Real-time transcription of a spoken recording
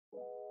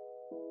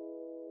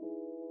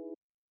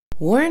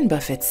Warren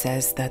Buffett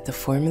says that the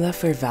formula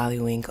for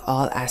valuing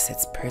all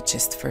assets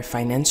purchased for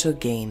financial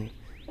gain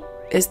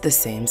is the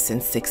same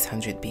since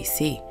 600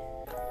 BC.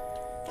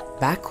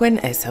 Back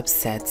when Aesop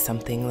said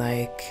something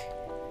like,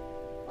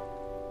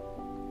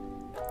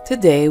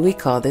 "Today we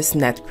call this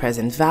net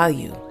present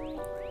value,"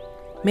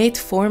 made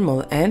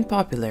formal and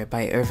popular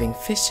by Irving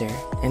Fisher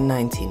in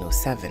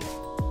 1907.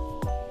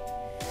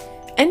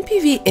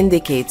 NPV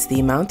indicates the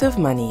amount of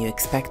money you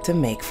expect to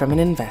make from an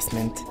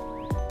investment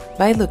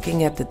by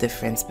looking at the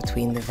difference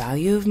between the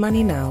value of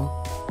money now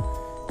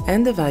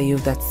and the value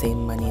of that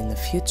same money in the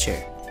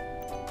future.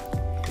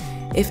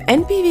 If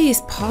NPV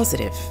is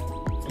positive,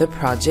 the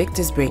project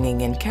is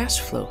bringing in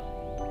cash flow.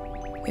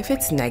 If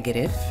it's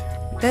negative,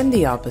 then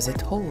the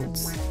opposite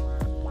holds.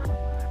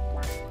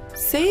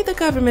 Say the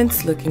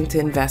government's looking to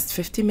invest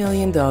 $50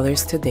 million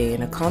today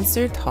in a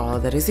concert hall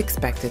that is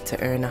expected to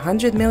earn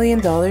 $100 million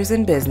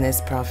in business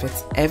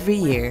profits every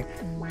year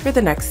for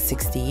the next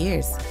 60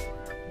 years.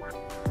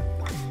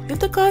 If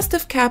the cost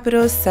of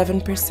capital is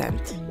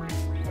 7%,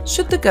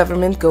 should the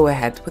government go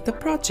ahead with the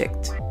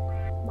project?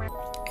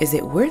 Is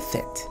it worth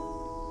it?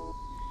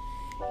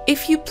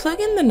 If you plug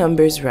in the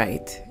numbers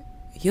right,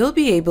 you'll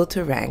be able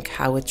to rank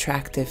how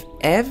attractive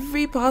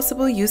every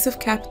possible use of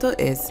capital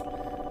is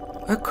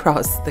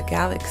across the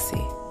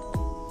galaxy.